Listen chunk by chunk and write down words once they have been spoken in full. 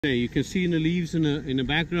You can see in the leaves in the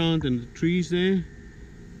background and the trees there.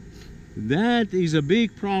 That is a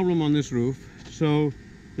big problem on this roof. So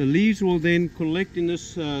the leaves will then collect in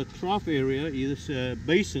this trough area, this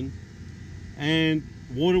basin, and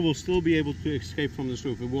water will still be able to escape from this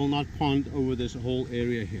roof. It will not pond over this whole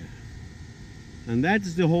area here. And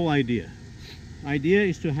that's the whole idea. Idea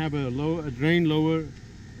is to have a drain lower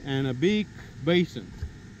and a big basin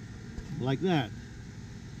like that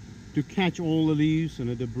to catch all the leaves and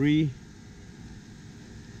the debris,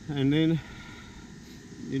 and then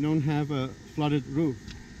you don't have a flooded roof.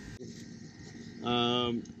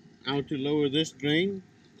 How to lower this drain,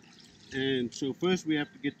 and so first we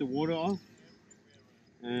have to get the water off,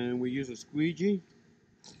 and we use a squeegee.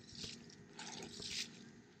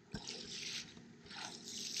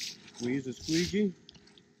 We use a squeegee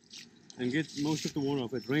and get most of the water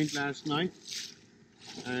off. It rained last night,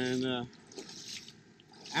 and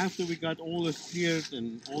after we got all this cleared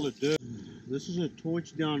and all the dirt, this is a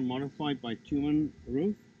torch down modified bitumen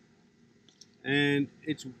roof, and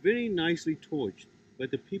it's very nicely torched, but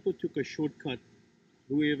the people took a shortcut,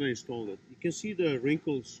 whoever installed it. You can see the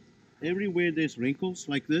wrinkles everywhere. There's wrinkles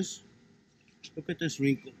like this. Look at this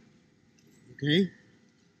wrinkle. Okay,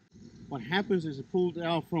 what happens is it pulled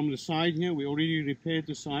out from the side here. We already repaired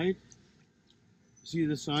the side. See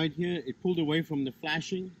the side here, it pulled away from the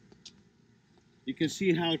flashing. You can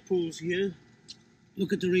see how it pulls here.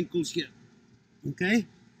 Look at the wrinkles here. Okay?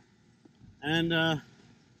 And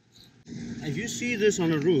if you see this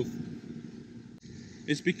on a roof,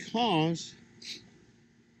 it's because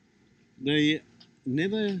they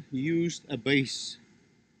never used a base.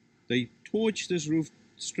 They torched this roof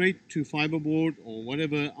straight to fiberboard or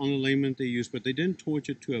whatever underlayment they used, but they didn't torch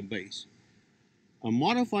it to a base. A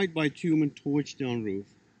modified bitumen torch down roof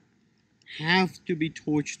have to be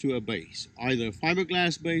torched to a base, either a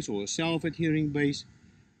fiberglass base or a self-adhering base,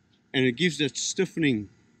 and it gives that stiffening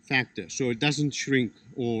factor so it doesn't shrink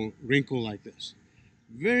or wrinkle like this.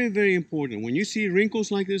 Very, very important. When you see wrinkles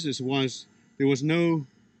like this, there was no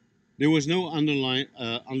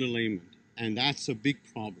underlayment, and that's a big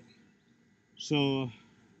problem. So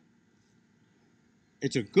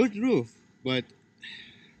it's a good roof, but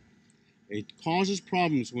it causes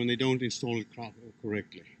problems when they don't install it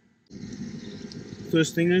correctly.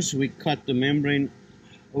 First thing is we cut the membrane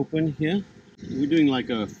open here. We're doing like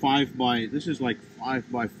a 5x, this is like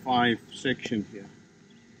 5x5 section here.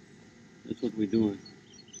 That's what we're doing.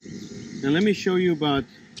 Now let me show you about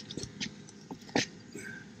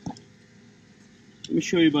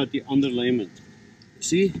the underlayment.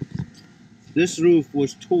 See, this roof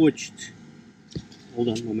was torched. Hold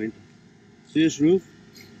on a moment. See this roof?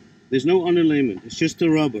 There's no underlayment, it's just the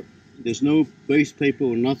rubber. There's no base paper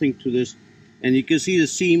or nothing to this. And you can see the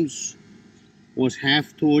seams was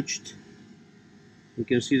half torched. You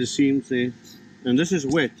can see the seams there. And this is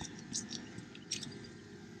wet.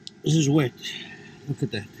 This is wet. Look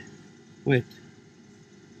at that. Wet.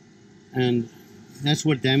 And that's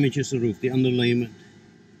what damages the roof, the underlayment.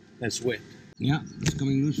 That's wet. Yeah, it's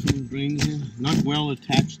coming loose from the drain here. Not well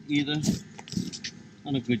attached either.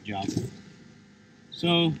 Not a good job.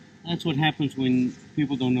 So that's what happens when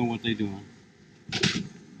people don't know what they're doing.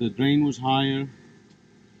 The drain was higher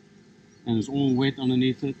and it's all wet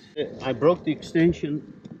underneath it. I broke the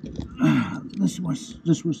extension. This was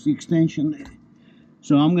the extension there.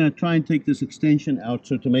 So I'm going to try and take this extension out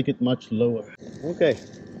so to make it much lower. Okay.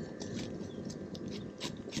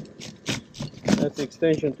 That's the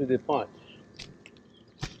extension to the pot.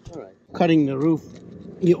 All right. Cutting the roof,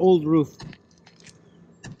 the old roof.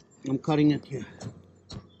 I'm cutting it here.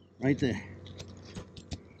 Right there.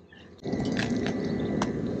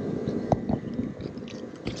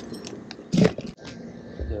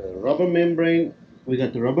 The rubber membrane, we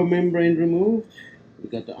got the rubber membrane removed, we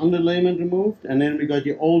got the underlayment removed, and then we got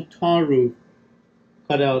the old tar roof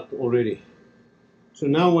cut out already. So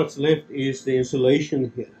now what's left is the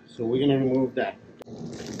insulation here. So we're going to remove that.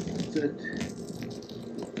 That's it.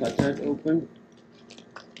 Cut that open.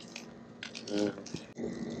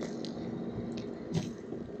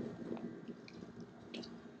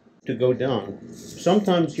 To go down.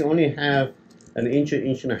 Sometimes you only have an inch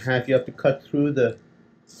and a half. You have to cut through the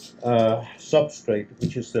substrate,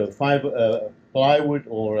 which is the plywood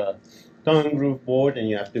or tongue roof board, and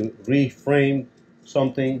you have to reframe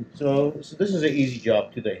something. So this is an easy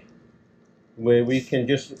job today, where we can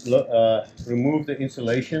just remove the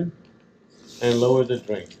insulation and lower the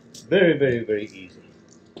drain. Very, very, very easy.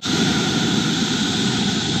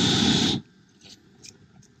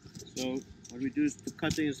 So what we do is to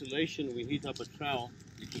cut the insulation, we heat up a trowel,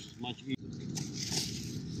 which is much easier.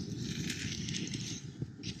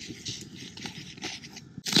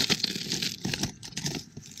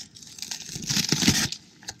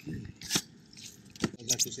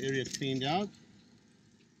 area cleaned out.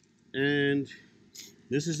 And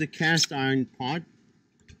this is the cast iron pot.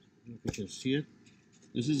 I don't know if you can see it.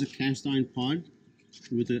 This is a cast iron pot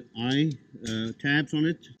with the eye tabs on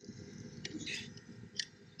it.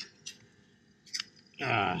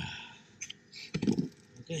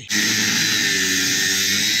 Okay.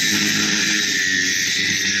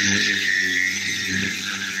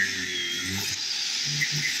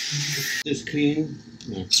 This clean.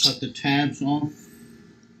 Now cut the tabs off.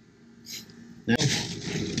 Now,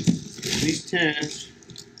 these tabs,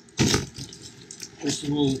 this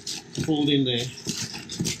will fold in there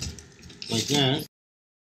like that.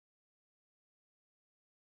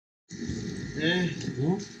 There you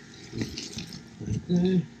go. Like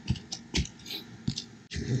that.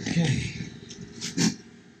 Okay.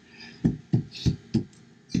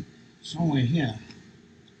 Somewhere here,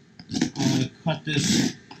 I'm going to cut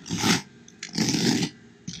this.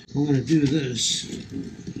 I'm going to do this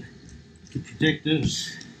to protect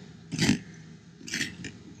this.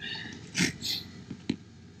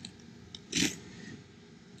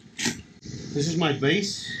 This is my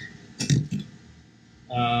base.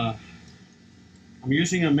 I'm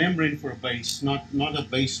using a membrane for a base, not a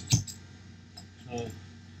basin. So,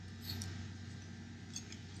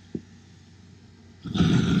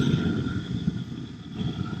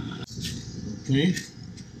 okay.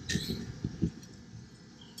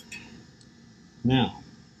 Now,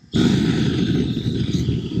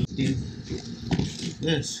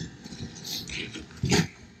 this.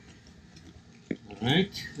 All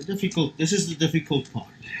right. This is the difficult part.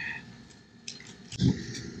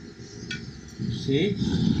 See?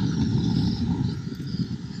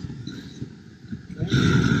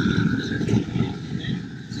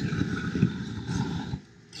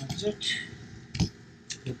 That's it.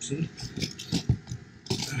 Oopsie.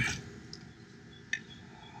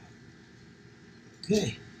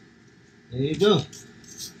 Okay. There you go.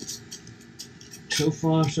 So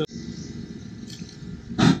far, so.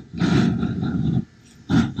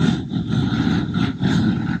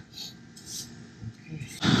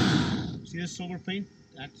 See this silver paint?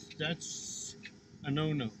 That's a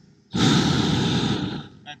no-no.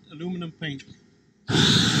 That aluminum paint. So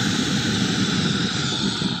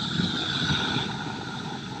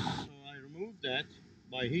I removed that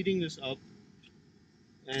by heating this up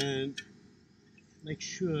and make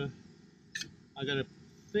sure I got a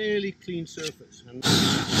fairly clean surface.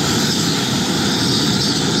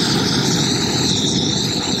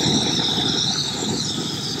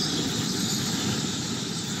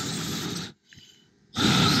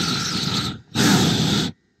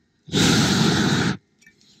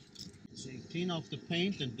 Clean off the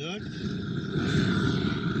paint and dirt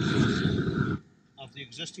of the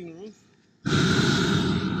existing roof.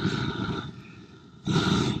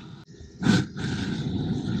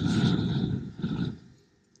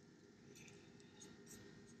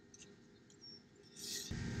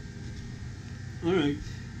 All right,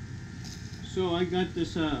 so I got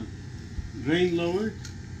this drain lowered,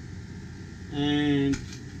 and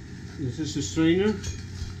this is the strainer.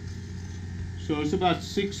 So it's about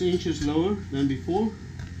 6 inches lower than before.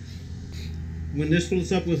 When this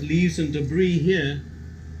fills up with leaves and debris here,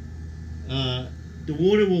 the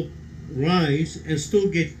water will rise and still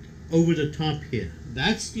get over the top here.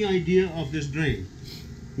 That's the idea of this drain.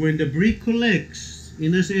 When debris collects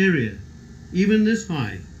in this area, even this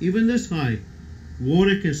high,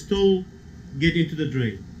 water can still get into the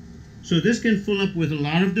drain. So this can fill up with a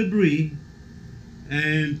lot of debris,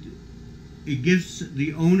 and it gives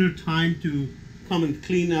the owner time to come and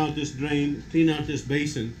clean out this drain, clean out this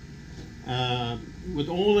basin. With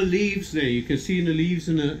all the leaves there, you can see the leaves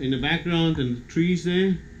in the background and the trees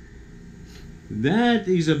there. That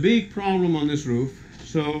is a big problem on this roof.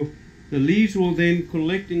 So the leaves will then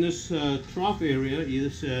collect in this trough area,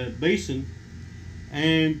 this basin,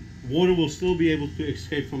 and water will still be able to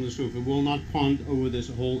escape from this roof. It will not pond over this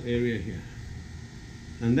whole area here.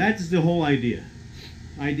 And that's the whole idea.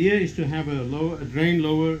 Idea is to have a drain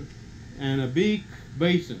lower and a big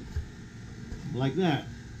basin like that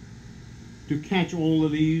to catch all the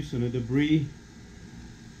leaves and the debris,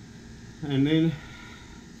 and then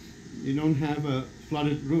you don't have a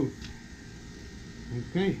flooded roof.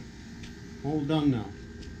 Okay, all done now.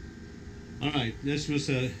 All right, this was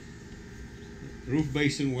a roof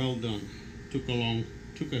basin well done. Took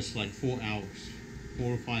us like 4 hours,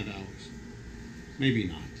 4 or 5 hours, maybe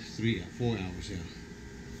not 3 or 4 hours. Yeah.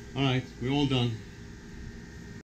 All right, we're all done.